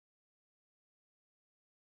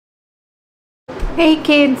Hey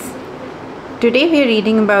kids, today we are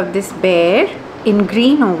reading about this bear in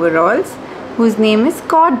green overalls whose name is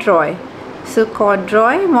Corduroy. So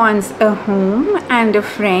Corduroy wants a home and a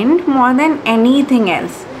friend more than anything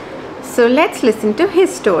else. So let's listen to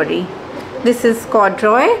his story. This is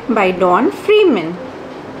Corduroy by Don Freeman.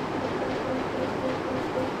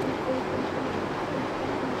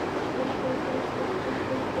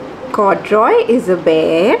 Corduroy is a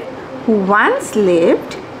bear who once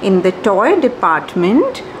lived in the toy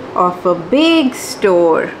department of a big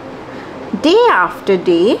store. Day after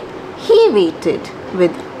day, he waited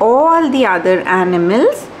with all the other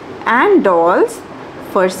animals and dolls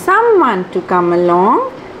for someone to come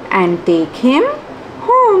along and take him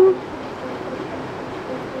home.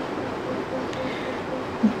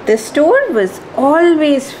 The store was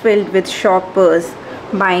always filled with shoppers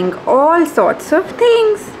buying all sorts of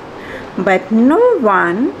things, but no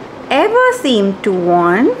one ever seemed to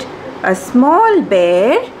want a small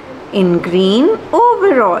bear in green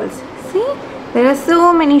overalls. See, there are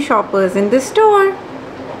so many shoppers in the store.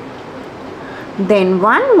 Then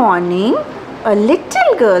one morning, a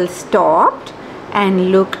little girl stopped and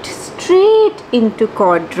looked straight into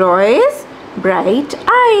Corduroy's bright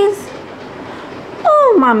eyes.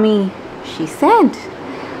 "Oh, Mummy," she said,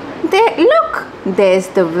 "look, there's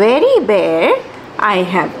the very bear I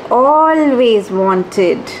have always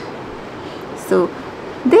wanted." So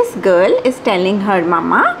this girl is telling her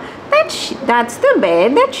mama that that's the bear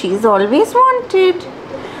that she's always wanted.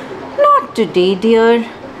 "Not today, dear,"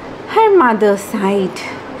 her mother sighed.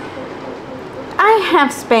 "I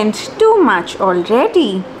have spent too much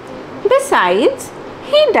already. Besides,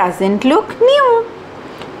 he doesn't look new.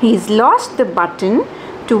 He's lost the button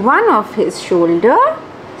to one of his shoulder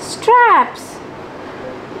straps."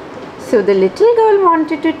 So the little girl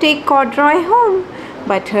wanted to take Corduroy home,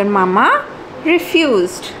 but her mama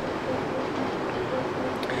refused.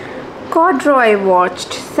 Corduroy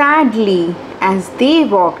watched sadly as they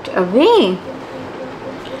walked away.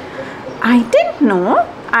 "I didn't know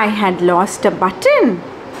I had lost a button,"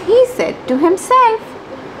 he said to himself.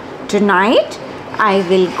 "Tonight I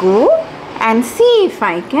will go and see if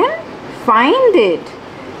I can find it."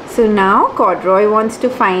 So now Corduroy wants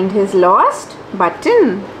to find his lost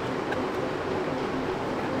button.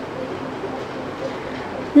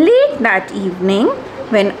 Late that evening,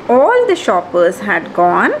 when all the shoppers had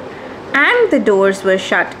gone and the doors were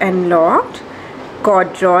shut and locked,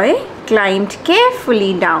 Corduroy climbed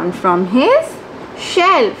carefully down from his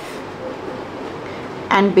shelf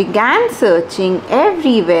and began searching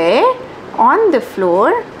everywhere on the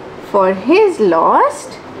floor for his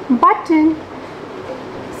lost button.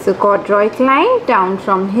 So Corduroy climbed down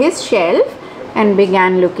from his shelf and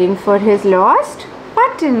began looking for his lost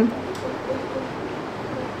button.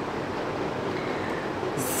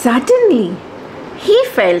 Suddenly, he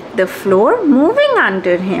felt the floor moving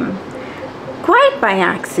under him. Quite by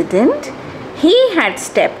accident, he had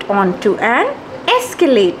stepped onto an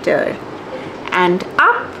escalator, and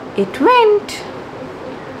up it went.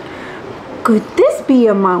 Could this be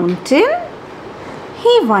a mountain?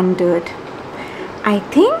 He wondered. "I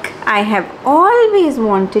think I have always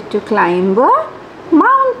wanted to climb a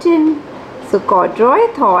mountain." So Corduroy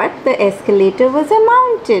thought the escalator was a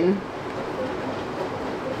mountain.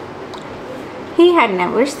 He had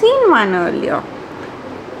never seen one earlier.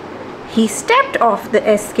 He stepped off the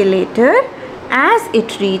escalator as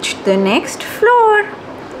it reached the next floor.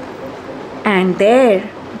 And there,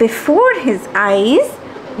 before his eyes,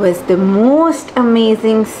 was the most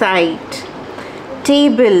amazing sight.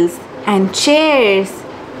 Tables and chairs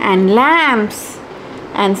and lamps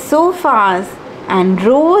and sofas and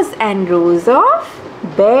rows of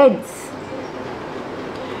beds.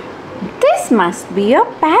 "This must be a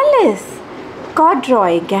palace,"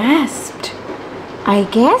 Corduroy gasped. "I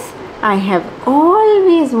guess I have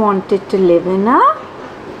always wanted to live in a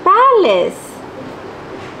palace."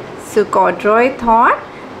 So Corduroy thought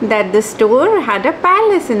that the store had a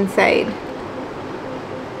palace inside.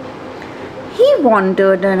 He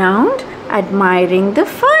wandered around admiring the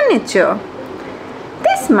furniture.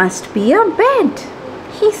 "This must be a bed,"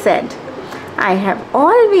 he said. "I have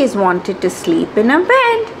always wanted to sleep in a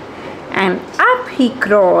bed." And up he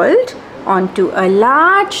crawled onto a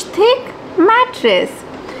large thick mattress.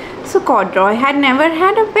 So Corduroy had never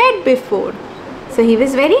had a bed before, so he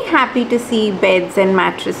was very happy to see beds and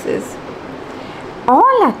mattresses.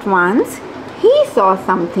 All at once he saw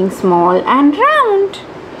something small and round.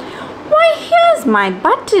 "Why, here's my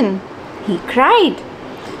button!" he cried,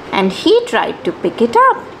 and he tried to pick it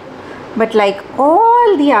up, but like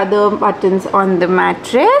all the other buttons on the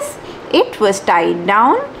mattress, it was tied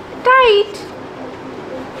down tight.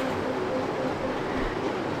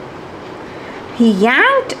 He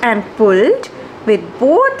yanked and pulled with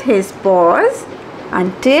both his paws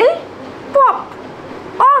until pop!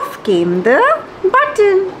 Off came the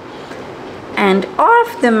button, and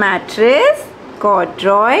off the mattress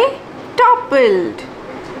Corduroy toppled,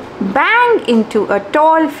 bang into a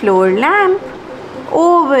tall floor lamp.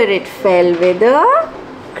 Over it fell with a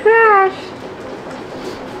crash.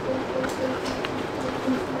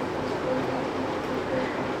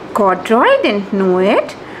 Corduroy didn't know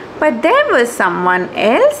it, but there was someone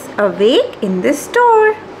else awake in the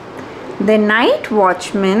store. The night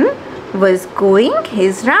watchman was going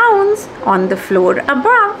his rounds on the floor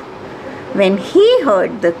above when he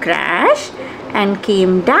heard the crash and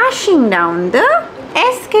came dashing down the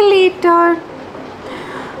escalator.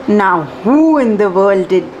 "Now who in the world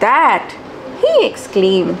did that?" he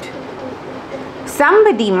exclaimed.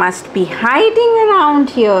 "Somebody must be hiding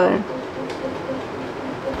around here."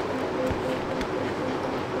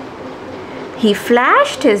 He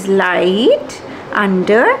flashed his light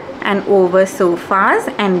under and over sofas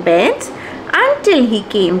and beds until he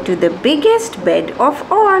came to the biggest bed of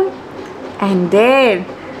all. And there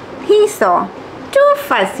he saw 2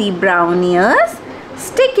 fuzzy brown ears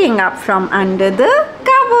sticking up from under the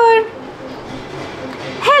cover.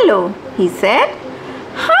 "Hello," he said.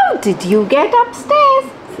 "How did you get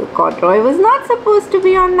upstairs?" So Corduroy was not supposed to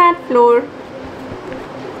be on that floor.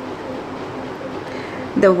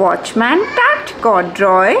 The watchman tucked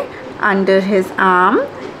Corduroy under his arm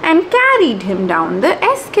and carried him down the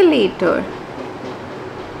escalator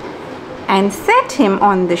and set him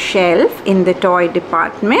on the shelf in the toy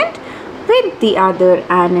department with the other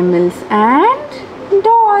animals and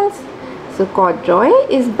dolls. So Corduroy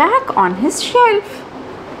is back on his shelf.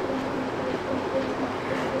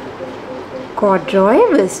 Corduroy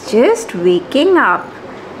was just waking up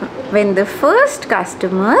when the first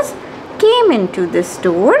customers came into the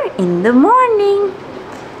store in the morning.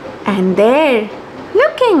 And there,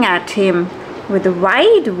 looking at him with a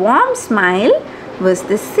wide, warm smile, was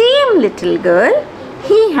the same little girl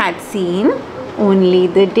he had seen only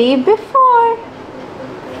the day before.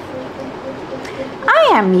 "I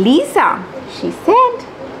am Lisa," she said,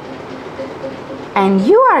 "and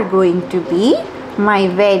you are going to be my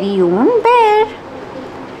very own bear.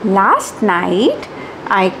 Last night,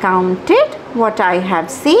 I counted what I have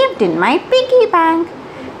saved in my piggy bank,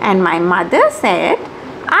 and my mother said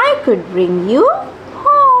I could bring you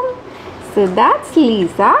home." So that's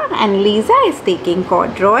Lisa, and Lisa is taking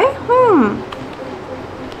Corduroy home.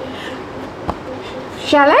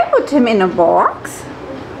 "Shall I put him in a box?"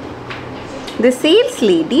 the sales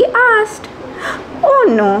lady asked. "Oh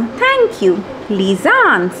no, thank you," Lisa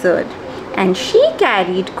answered, and she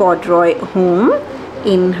carried Corduroy home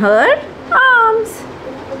in her arms.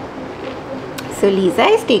 So Lisa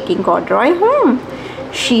is taking Corduroy home.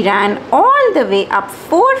 She ran all the way up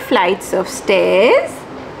 4 flights of stairs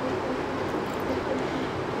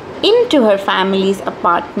into her family's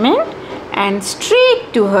apartment and straight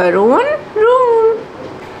to her own room.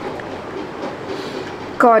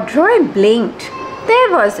 Corduroy blinked.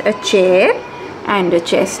 There was a chair and a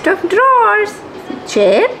chest of drawers.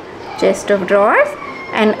 Chair, chest of drawers,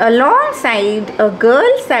 and alongside a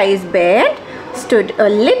girl-sized bed stood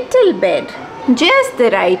a little bed, just the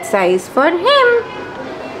right size for him.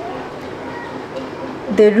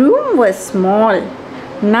 The room was small,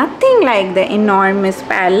 nothing like the enormous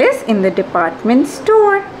palace in the department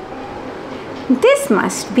store. "This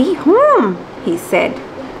must be home," he said.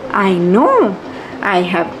 "I know. I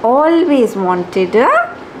have always wanted a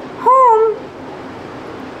home."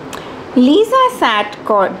 Lisa sat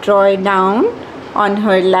Corduroy down on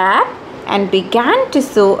her lap and began to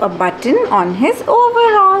sew a button on his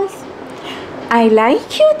overalls. "I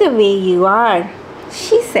like you the way you are,"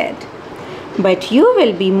 she said, "but you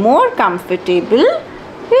will be more comfortable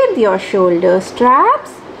with your shoulder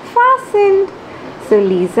straps fastened." So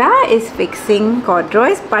Lisa is fixing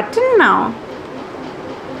Corduroy's button now.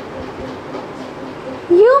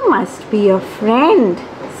 "You must be a friend,"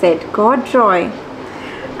 said Corduroy.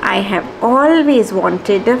 "I have always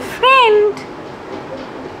wanted a friend."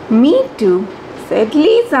 "Me too," said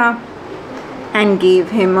Lisa, and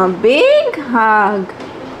gave him a big hug.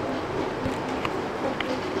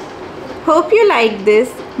 Hope you liked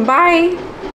this. Bye.